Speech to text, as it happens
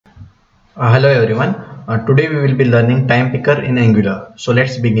Hello everyone. Today we will be learning time picker in Angular. So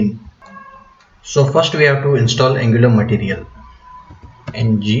let's begin. So first we have to install Angular material.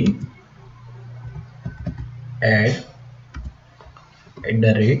 Ng add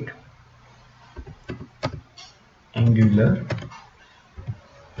Angular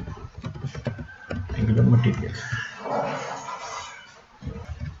material.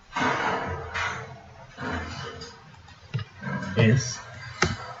 Yes.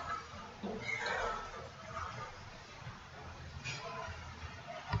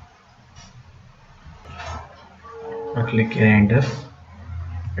 I click here enter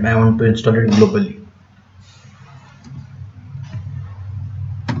and I want to install it globally.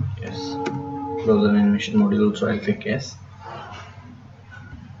 Yes. Close the animation module, so I'll click yes.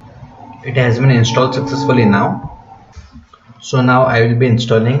 It has been installed successfully now. So now I will be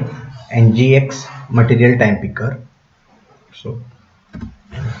installing ngx-material-timepicker. So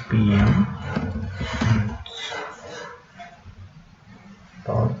npm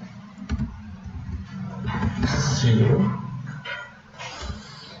dot save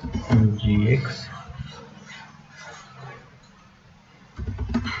ngx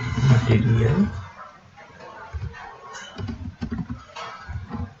material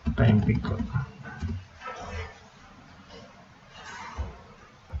time picker.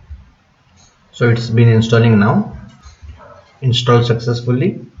 So it's been installing now. Installed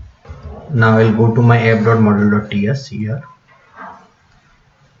successfully. Now I'll go to my app.module.ts here.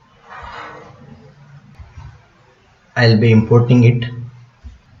 I'll be importing it.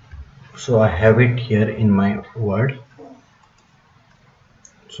 So I have it here in my Word.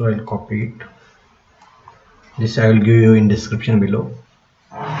 So I'll copy it. This I will give you in description below.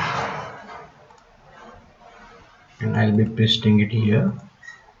 And I'll be pasting it here.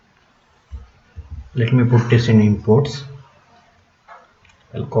 Let me put this in imports.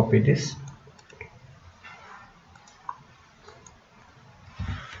 I'll copy this.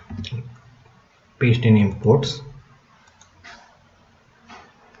 Paste in imports.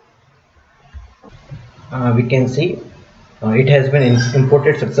 We can see it has been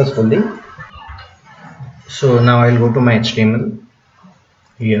imported successfully. So now I'll go to my HTML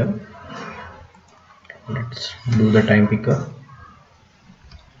here. Let's do the time picker.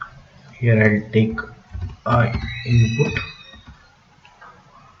 Here I'll take input.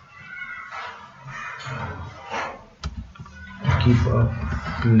 Keep a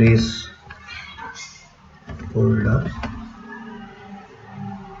place folder.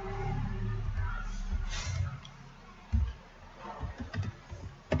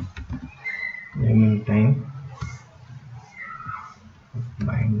 Naming time.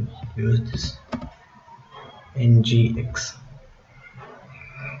 Mine use this ngx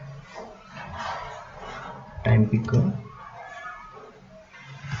time picker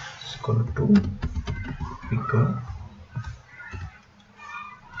is equal to picker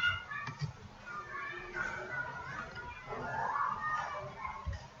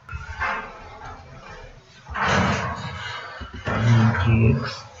ngx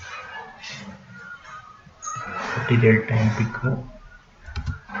material time picker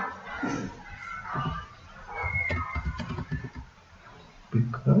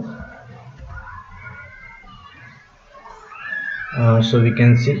so we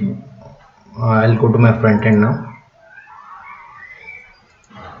can see I'll go to my front end now.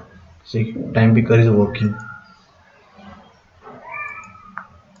 See, time picker is working.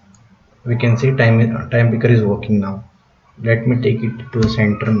 We can see time picker is working now. Let me take it to the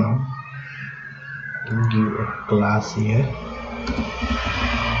center now. Give a class here.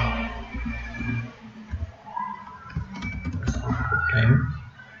 Time.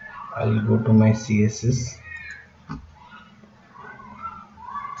 I'll go to my CSS.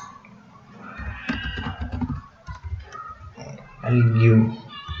 I'll give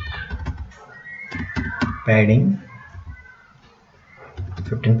padding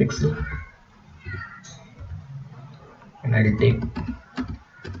 15 pixels and I'll take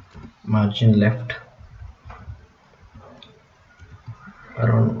margin left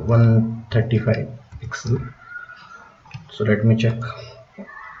around 135 pixels. So let me check.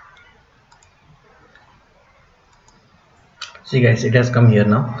 See guys, it has come here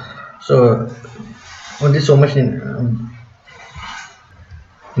now. So only so much in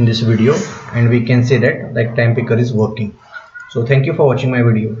this video, and we can say that like time picker is working. So thank you for watching my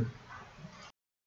video.